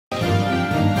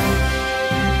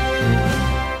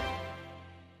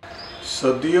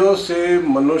सदियों से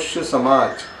मनुष्य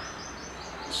समाज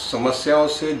समस्याओं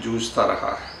से जूझता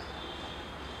रहा है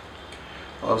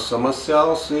और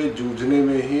समस्याओं से जूझने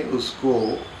में ही उसको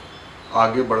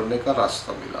आगे बढ़ने का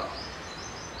रास्ता मिला।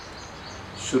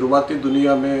 शुरुआती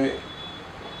दुनिया में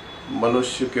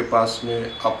मनुष्य के पास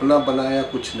में अपना बनाया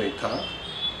कुछ नहीं था,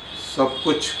 सब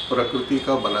कुछ प्रकृति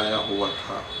का बनाया हुआ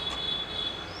था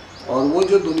और वो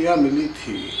जो दुनिया मिली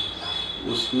थी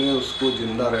उसमें उसको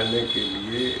जिंदा रहने के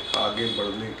लिए, आगे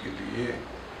बढ़ने के लिए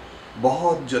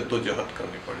बहुत जद्दोजहद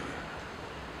करनी पड़ी।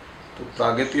 तो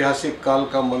प्रागैतिहासिक काल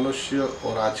का मनुष्य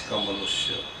और आज का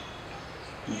मनुष्य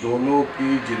दोनों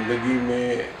की जिंदगी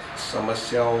में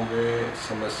समस्याओं में,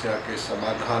 समस्या के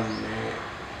समाधान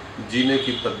में, जीने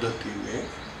की पद्धति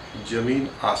में जमीन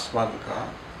आसमान का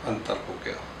अंतर हो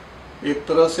गया। एक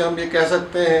तरह से हम ये कह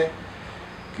सकते हैं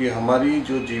कि हमारी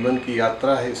जो जीवन की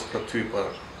यात्रा है इस पृथ्वी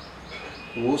पर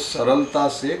वो सरलता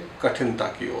से कठिनता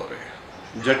की ओर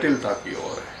है, जटिलता की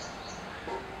ओर है।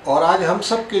 और आज हम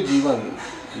सब के जीवन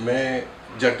में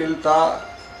जटिलता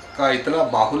का इतना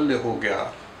बाहुल्य हो गया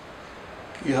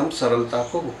कि हम सरलता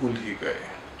को भूल ही गए।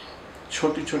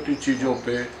 छोटी छोटी चीज़ों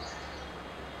पे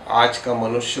आज का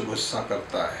मनुष्य गुस्सा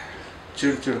करता है,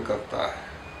 चिड़चिड़ करता है,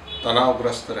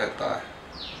 तनावग्रस्त रहता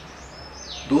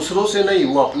है। दूसरों से नहीं,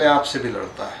 वो अपने आप से भी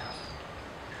लड़ता है।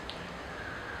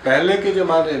 पहले के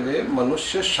ज़माने में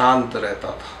मनुष्य शांत रहता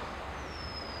था।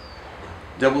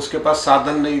 जब उसके पास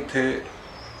साधन नहीं थे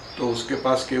तो उसके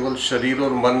पास केवल शरीर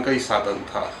और मन का ही साधन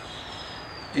था।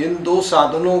 इन दो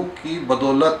साधनों की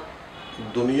बदौलत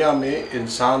दुनिया में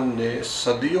इंसान ने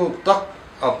सदियों तक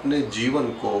अपने जीवन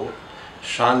को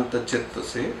शांत चित्त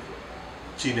से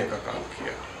जीने का काम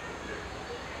किया।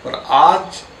 पर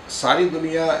आज सारी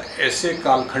दुनिया ऐसे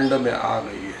कालखंड में आ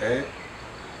गई है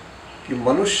कि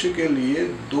मनुष्य के लिए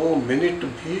 2 मिनट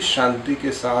भी शांति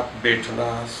के साथ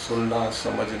बैठना, सुनना,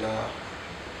 समझना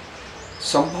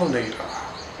संभव नहीं रहा,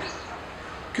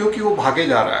 क्योंकि वो भागे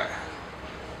जा रहा है।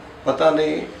 पता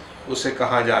नहीं उसे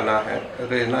कहाँ जाना है,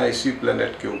 रहना इसी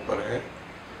प्लेनेट के ऊपर है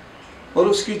और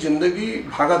उसकी ज़िंदगी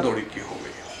भागा दौड़ी की हो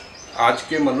गई। आज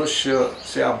के मनुष्य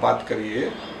से आप बात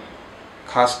करिए,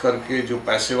 खास करके जो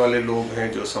पैसे वाले लोग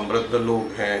हैं, जो समृद्ध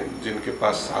लोग हैं, जिनके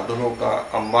पास साधनों का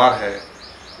अंबार है,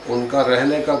 उनका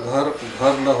रहने का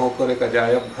घर न होकर एक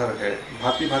अजायब घर है।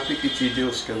 भांति भांति की चीज़ें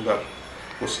उसके अंदर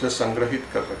उसने संग्रहित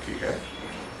कर रखी है।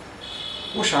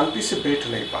 वो शांति से बैठ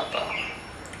नहीं पाता,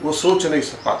 वो सोच नहीं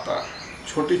पाता,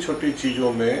 छोटी छोटी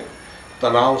चीज़ों में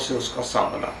तनाव से उसका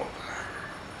सामना होता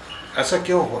है। ऐसा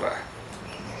क्यों हो रहा है?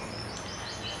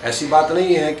 ऐसी बात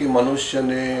नहीं है कि मनुष्य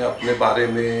ने अपने बारे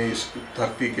में, इस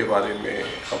धरती के बारे में,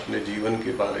 अपने जीवन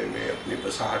के बारे में, अपनी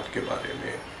बसाहट के बारे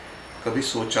में कभी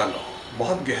सोचा न हो।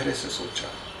 बहुत गहरे से सोचा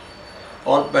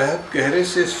और बहुत गहरे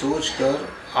से सोचकर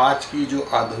आज की जो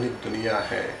आधुनिक दुनिया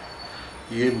है,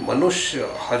 ये मनुष्य,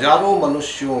 हजारों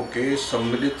मनुष्यों के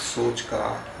सम्मिलित सोच का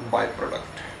बाय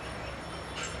प्रोडक्ट है।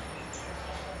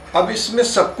 अब इसमें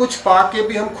सब कुछ पाके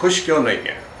भी हम खुश क्यों नहीं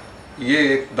हैं? ये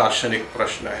एक दार्शनिक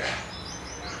प्रश्न है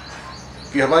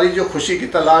कि हमारी जो खुशी की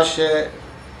तलाश है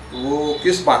वो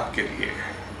किस बात के लिए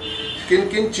है, किन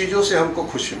किन चीज़ों से हमको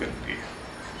खुशी मिलती है।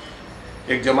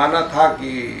 एक ज़माना था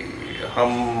कि हम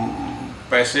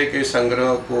पैसे के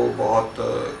संग्रह को बहुत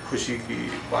खुशी की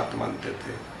बात मानते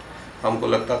थे। हमको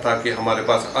लगता था कि हमारे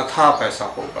पास अथाह पैसा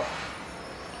होगा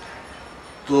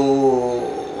तो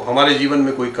हमारे जीवन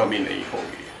में कोई कमी नहीं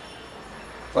होगी।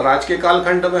 पर आज के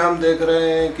कालखंड में हम देख रहे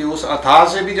हैं कि उस अथाह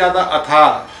से भी ज़्यादा अथाह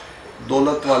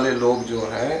दौलत वाले लोग जो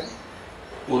हैं,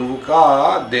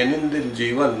 उनका दैनंदिन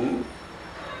जीवन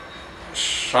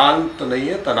शांत नहीं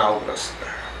है, तनावग्रस्त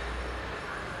है।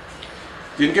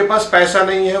 जिनके पास पैसा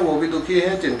नहीं है वो भी दुखी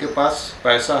है, जिनके पास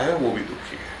पैसा है वो भी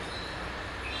दुखी है।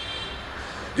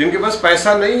 जिनके पास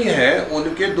पैसा नहीं है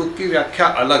उनके दुख की व्याख्या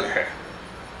अलग है।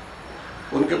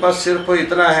 उनके पास सिर्फ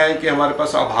इतना है कि हमारे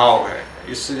पास अभाव है,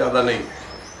 इससे ज़्यादा नहीं है।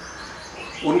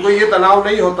 उनको ये तनाव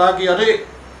नहीं होता कि अरे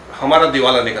हमारा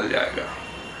दिवाला निकल जाएगा।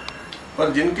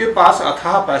 पर जिनके पास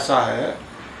अथाह पैसा है,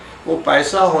 वो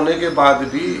पैसा होने के बाद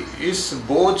भी इस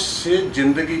बोझ से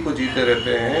जिंदगी को जीते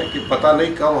रहते हैं कि पता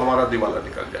नहीं कब हमारा दिवाला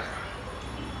निकल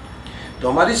जाएगा। तो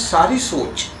हमारी सारी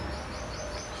सोच,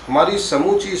 हमारी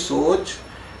समूची सोच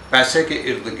पैसे के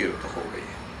इर्द गिर्द हो गई।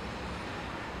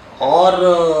 और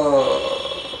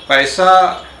पैसा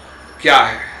क्या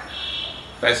है?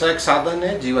 पैसा एक साधन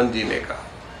है जीवन जीने का।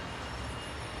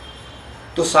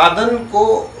 तो साधन को,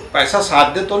 पैसा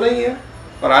साध्य तो नहीं है,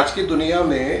 पर आज की दुनिया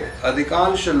में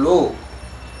अधिकांश लोग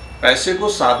पैसे को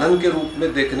साधन के रूप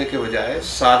में देखने के बजाय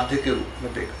साध्य के रूप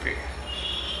में देखते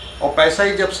हैं। और पैसा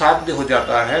ही जब साध्य हो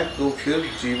जाता है तो फिर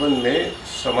जीवन में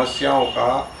समस्याओं का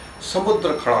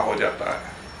समुद्र खड़ा हो जाता है।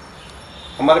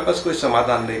 हमारे पास कोई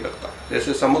समाधान नहीं लगता।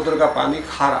 जैसे समुद्र का पानी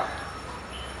खारा है,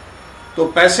 तो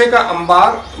पैसे का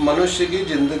अंबार मनुष्य की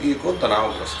जिंदगी को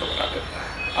तनावग्रस्त बना देता है।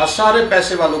 आज सारे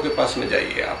पैसे वालों के पास में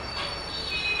जाइए आप,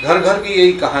 घर घर की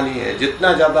यही कहानी है,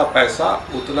 जितना ज़्यादा पैसा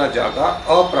उतना ज़्यादा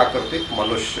अप्राकृतिक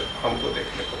मनुष्य हमको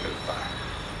देखने को मिलता है।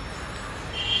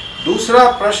 दूसरा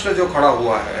प्रश्न जो खड़ा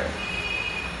हुआ है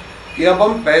कि अब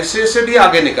हम पैसे से भी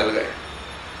आगे निकल गए।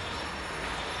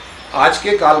 आज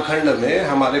के कालखंड में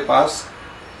हमारे पास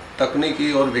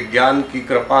तकनीकी और विज्ञान की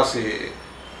कृपा से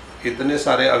इतने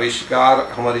सारे आविष्कार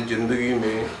हमारी ज़िंदगी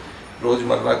में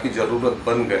रोज़मर्रा की ज़रूरत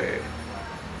बन गए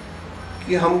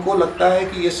कि हमको लगता है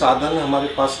कि ये साधन हमारे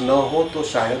पास न हो तो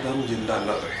शायद हम जिंदा न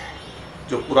रहें।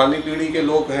 जो पुरानी पीढ़ी के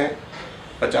लोग हैं,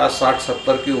 50, 60,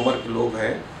 70 की उम्र के लोग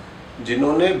हैं,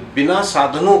 जिन्होंने बिना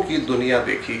साधनों की दुनिया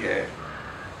देखी है,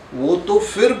 वो तो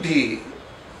फिर भी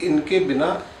इनके बिना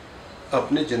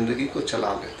अपनी ज़िंदगी को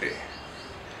चला लेते हैं।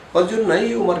 और जो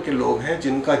नई उम्र के लोग हैं,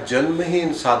 जिनका जन्म ही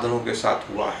इन साधनों के साथ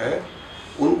हुआ है,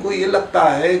 उनको ये लगता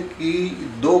है कि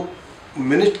 2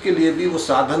 मिनट के लिए भी वो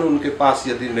साधन उनके पास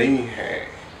यदि नहीं है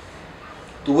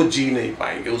तो वो जी नहीं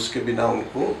पाएंगे, उसके बिना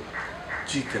उनको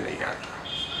जीते नहीं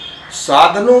आता।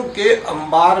 साधनों के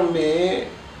अंबार में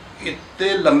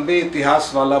इतने लंबे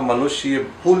इतिहास वाला मनुष्य ये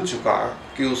भूल चुका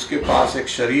कि उसके पास एक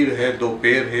शरीर है, 2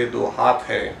 पैर है, 2 हाथ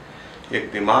है,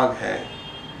 एक दिमाग है,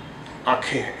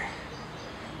 आंखें हैं।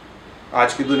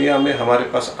 आज की दुनिया में हमारे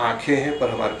पास आंखें हैं, पर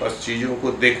हमारे पास चीज़ों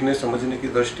को देखने समझने की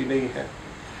दृष्टि नहीं है।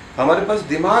 हमारे पास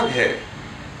दिमाग है,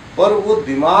 पर वो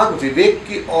दिमाग विवेक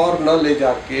की ओर न ले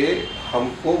जाके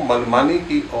हमको मनमानी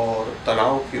की ओर,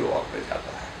 तनाव की ओर ले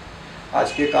जाता है।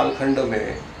 आज के कालखंड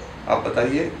में आप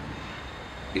बताइए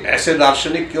कि ऐसे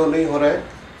दार्शनिक क्यों नहीं हो रहे,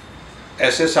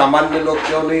 ऐसे सामान्य लोग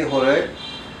क्यों नहीं हो रहे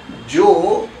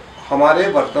जो हमारे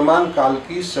वर्तमान काल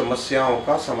की समस्याओं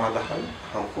का समाधान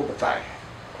हमको बताए।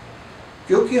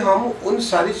 क्योंकि हम उन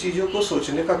सारी चीज़ों को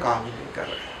सोचने का काम ही नहीं कर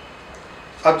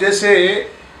रहे। अब जैसे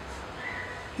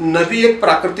नदी एक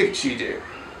प्राकृतिक चीज है,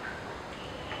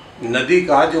 नदी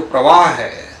का जो प्रवाह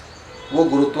है वो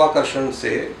गुरुत्वाकर्षण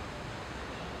से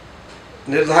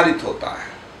निर्धारित होता है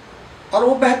और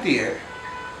वो बहती है।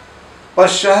 पर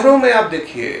शहरों में आप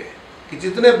देखिए कि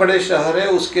जितने बड़े शहर है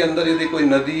उसके अंदर यदि कोई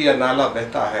नदी या नाला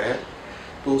बहता है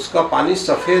तो उसका पानी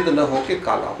सफेद न होके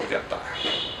काला हो जाता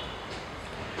है।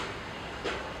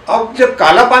 अब जब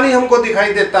काला पानी हमको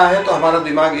दिखाई देता है तो हमारा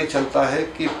दिमाग ये चलता है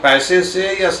कि पैसे से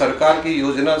या सरकार की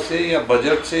योजना से या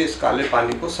बजट से इस काले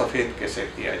पानी को सफ़ेद कैसे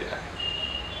किया जाए।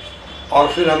 और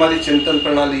फिर हमारी चिंतन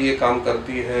प्रणाली ये काम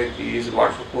करती है कि इस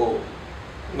वाटर को,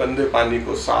 गंदे पानी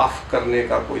को साफ करने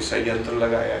का कोई संयंत्र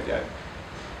लगाया जाए।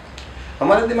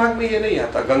 हमारे दिमाग में ये नहीं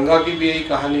आता। गंगा की भी यही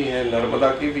कहानी है, नर्मदा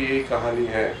की भी यही कहानी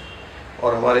है,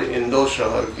 और हमारे इंदौर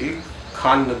शहर की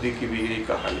खान नदी की भी यही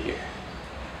कहानी है।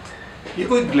 ये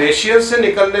कोई ग्लेशियर से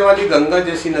निकलने वाली गंगा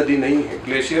जैसी नदी नहीं है।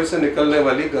 ग्लेशियर से निकलने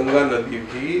वाली गंगा नदी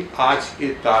भी आज के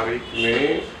तारीख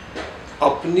में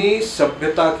अपनी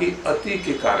सभ्यता की अति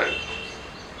के कारण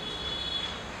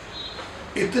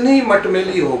इतनी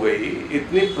मटमैली हो गई,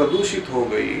 इतनी प्रदूषित हो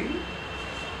गई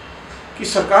कि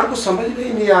सरकार को समझ में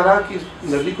ही नहीं आ रहा कि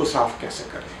नदी को साफ कैसे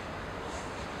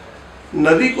करें।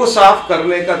 नदी को साफ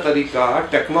करने का तरीका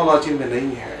टेक्नोलॉजी में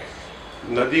नहीं है।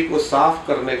 नदी को साफ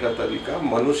करने का तरीका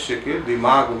मनुष्य के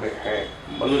दिमाग में है,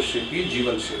 मनुष्य की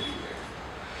जीवन शैली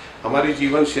में। हमारी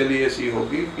जीवन शैली ऐसी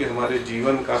होगी कि हमारे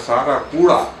जीवन का सारा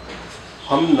कूड़ा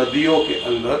हम नदियों के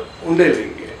अंदर उंडे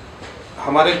लेंगे।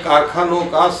 हमारे कारखानों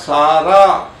का सारा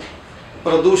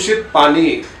प्रदूषित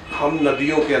पानी हम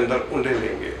नदियों के अंदर उंडे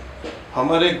लेंगे।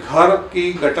 हमारे घर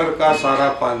की गटर का सारा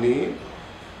पानी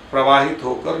प्रवाहित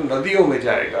होकर नदियों में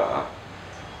जाएगा।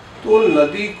 तो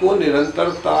नदी को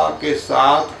निरंतरता के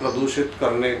साथ प्रदूषित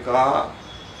करने का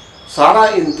सारा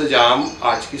इंतजाम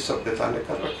आज की सभ्यता ने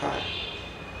कर रखा है।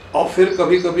 और फिर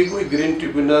कभी कभी कोई ग्रीन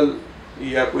ट्रिब्यूनल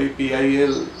या कोई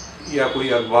PIL या कोई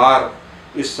अखबार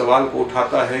इस सवाल को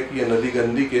उठाता है कि ये नदी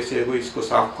गंदी कैसे है, इसको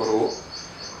साफ करो,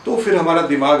 तो फिर हमारा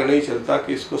दिमाग नहीं चलता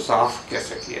कि इसको साफ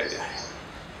कैसे किया जाए।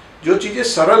 जो चीज़ें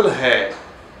सरल है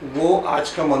वो आज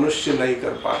का मनुष्य नहीं कर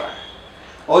पा रहा है,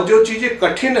 और जो चीज़ें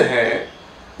कठिन हैं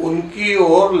उनकी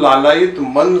ओर लालायित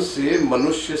मन से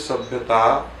मनुष्य सभ्यता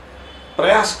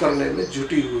प्रयास करने में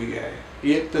जुटी हुई है।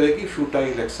 ये एक तरह की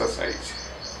फ्यूटाइल एक्सरसाइज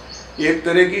है, एक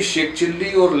तरह की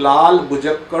शेखचिल्ली और लाल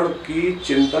बुजक्कड़ की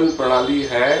चिंतन प्रणाली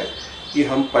है कि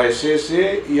हम पैसे से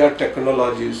या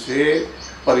टेक्नोलॉजी से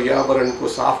पर्यावरण को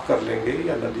साफ कर लेंगे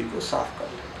या नदी को साफ कर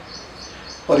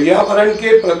लेंगे। पर्यावरण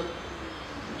के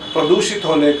प्रदूषित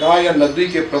होने का या नदी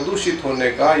के प्रदूषित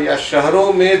होने का या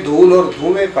शहरों में धूल और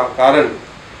धुएं का कारण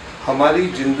हमारी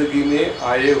जिंदगी में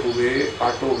आए हुए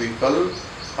ऑटो व्हीकल,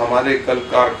 हमारे कल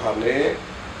कारखाने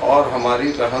और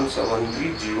हमारी रहन सहन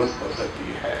की जीवन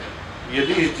पद्धति है।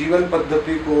 यदि इस जीवन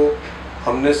पद्धति को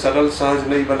हमने सरल सहज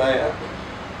नहीं बनाया,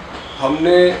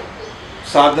 हमने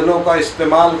साधनों का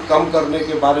इस्तेमाल कम करने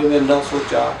के बारे में न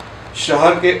सोचा,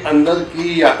 शहर के अंदर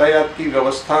की यातायात की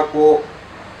व्यवस्था को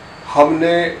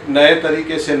हमने नए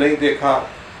तरीके से नहीं देखा,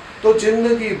 तो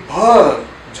जिंदगी भर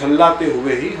झल्लाते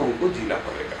हुए ही हमको जीना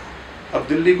पड़ेगा। अब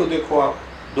दिल्ली को देखो आप,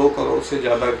 2 करोड़ से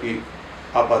ज़्यादा की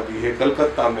आबादी है,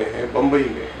 कलकत्ता में है, बम्बई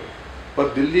में है,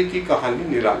 पर दिल्ली की कहानी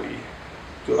निराली है।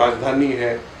 जो राजधानी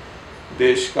है,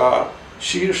 देश का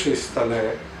शीर्ष स्थल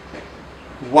है,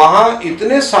 वहाँ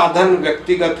इतने साधन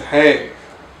व्यक्तिगत है,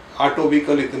 ऑटो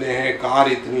व्हीकल इतने हैं,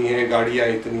 कार इतनी हैं, गाड़ियाँ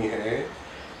इतनी हैं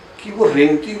कि वो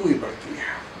रेंगती हुई बढ़ती है।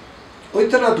 और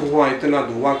इतना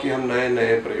धुआं कि हम नए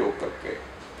नए प्रयोग करते हैं।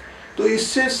 तो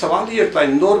इससे सवाल ये उठता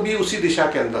है, इंदौर भी उसी दिशा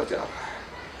के अंदर जा रहा है।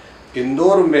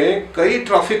 इंदौर में कई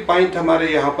ट्रैफिक पॉइंट हमारे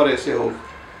यहाँ पर ऐसे हो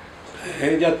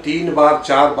हैं जहाँ 3 बार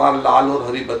 4 बार लाल और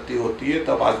हरी बत्ती होती है,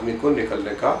 तब आदमी को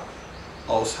निकलने का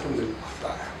अवसर मिल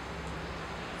पाता है।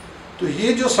 तो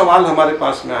ये जो सवाल हमारे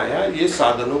पास में आया, ये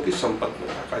साधनों की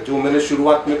संपन्नता का, जो मैंने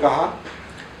शुरुआत में कहा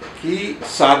कि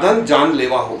साधन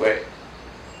जानलेवा हो गए।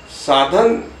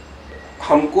 साधन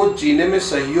हमको जीने में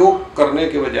सहयोग करने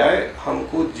के बजाय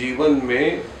हमको जीवन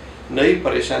में नई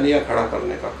परेशानियां खड़ा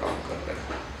करने का काम कर रहे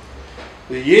हैं।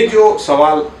 तो ये जो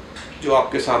सवाल जो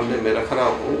आपके सामने मैं रख रहा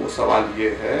हूँ, वो सवाल ये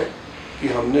है कि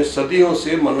हमने सदियों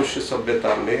से मनुष्य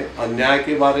सभ्यता में अन्याय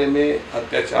के बारे में,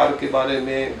 अत्याचार के बारे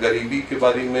में, गरीबी के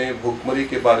बारे में, भूखमरी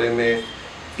के बारे में,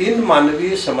 इन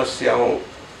मानवीय समस्याओं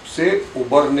से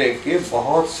उबरने के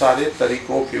बहुत सारे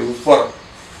तरीकों के ऊपर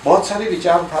बहुत सारी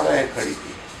विचारधाराएं खड़ी की।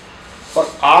 पर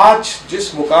आज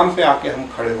जिस मुकाम पे आके हम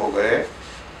खड़े हो गए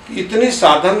कि इतनी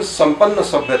साधन संपन्न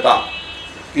सभ्यता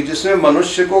कि जिसमें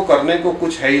मनुष्य को करने को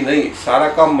कुछ है ही नहीं, सारा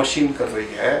काम मशीन कर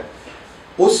रही है,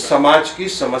 उस समाज की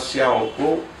समस्याओं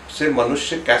को से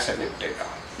मनुष्य कैसे निपटेगा?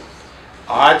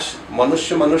 आज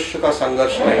मनुष्य का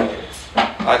संघर्ष नहीं है।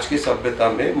 आज की सभ्यता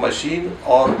में मशीन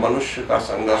और मनुष्य का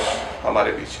संघर्ष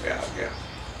हमारे बीच में आ गया।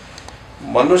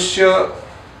 मनुष्य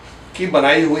की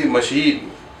बनाई हुई मशीन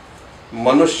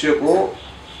मनुष्य को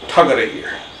ठग रही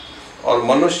है और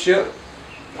मनुष्य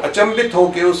अचंभित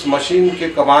होकर उस मशीन के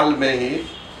कमाल में ही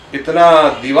इतना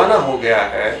दीवाना हो गया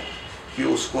है कि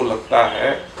उसको लगता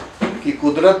है कि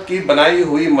कुदरत की बनाई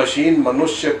हुई मशीन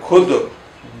मनुष्य खुद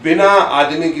बिना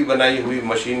आदमी की बनाई हुई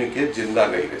मशीन के जिंदा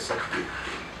नहीं रह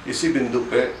सकती। इसी बिंदु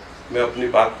पे मैं अपनी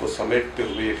बात को समेटते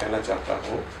हुए ये कहना चाहता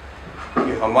हूँ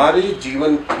कि हमारी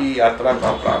जीवन की यात्रा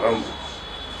का प्रारंभ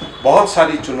बहुत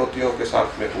सारी चुनौतियों के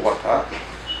साथ में हुआ था,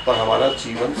 पर हमारा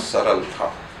जीवन सरल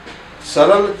था।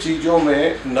 सरल चीज़ों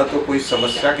में न तो कोई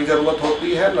समस्या की ज़रूरत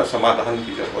होती है, न समाधान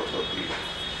की ज़रूरत होती है।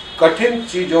 कठिन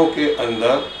चीज़ों के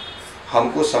अंदर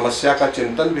हमको समस्या का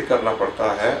चिंतन भी करना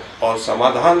पड़ता है और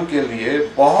समाधान के लिए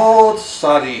बहुत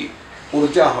सारी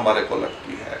ऊर्जा हमारे को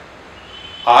लगती है।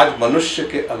 आज मनुष्य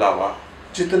के अलावा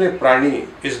जितने प्राणी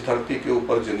इस धरती के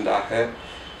ऊपर जिंदा है,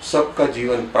 सबका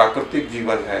जीवन प्राकृतिक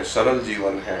जीवन है, सरल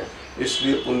जीवन है,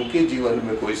 इसलिए उनके जीवन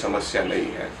में कोई समस्या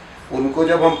नहीं है। उनको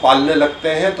जब हम पालने लगते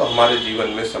हैं तो हमारे जीवन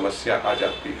में समस्या आ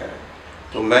जाती है।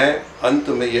 तो मैं अंत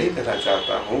में यही कहना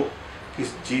चाहता हूँ कि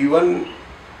जीव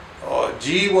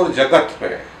और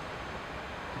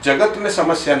जगत में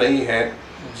समस्या नहीं है,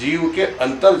 जीव के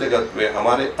अंतर जगत में,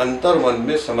 हमारे अंतर मन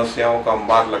में समस्याओं का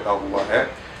अंबार लगा हुआ है।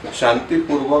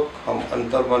 शांतिपूर्वक हम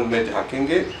अंतर मन में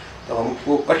झांकेंगे तो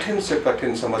हमको कठिन से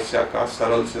कठिन समस्या का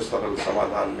सरल से सरल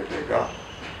समाधान मिलेगा।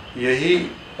 यही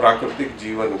प्राकृतिक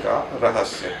जीवन का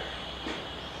रहस्य है।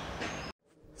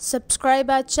 Subscribe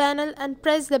our channel and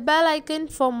press the bell icon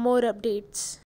for more updates.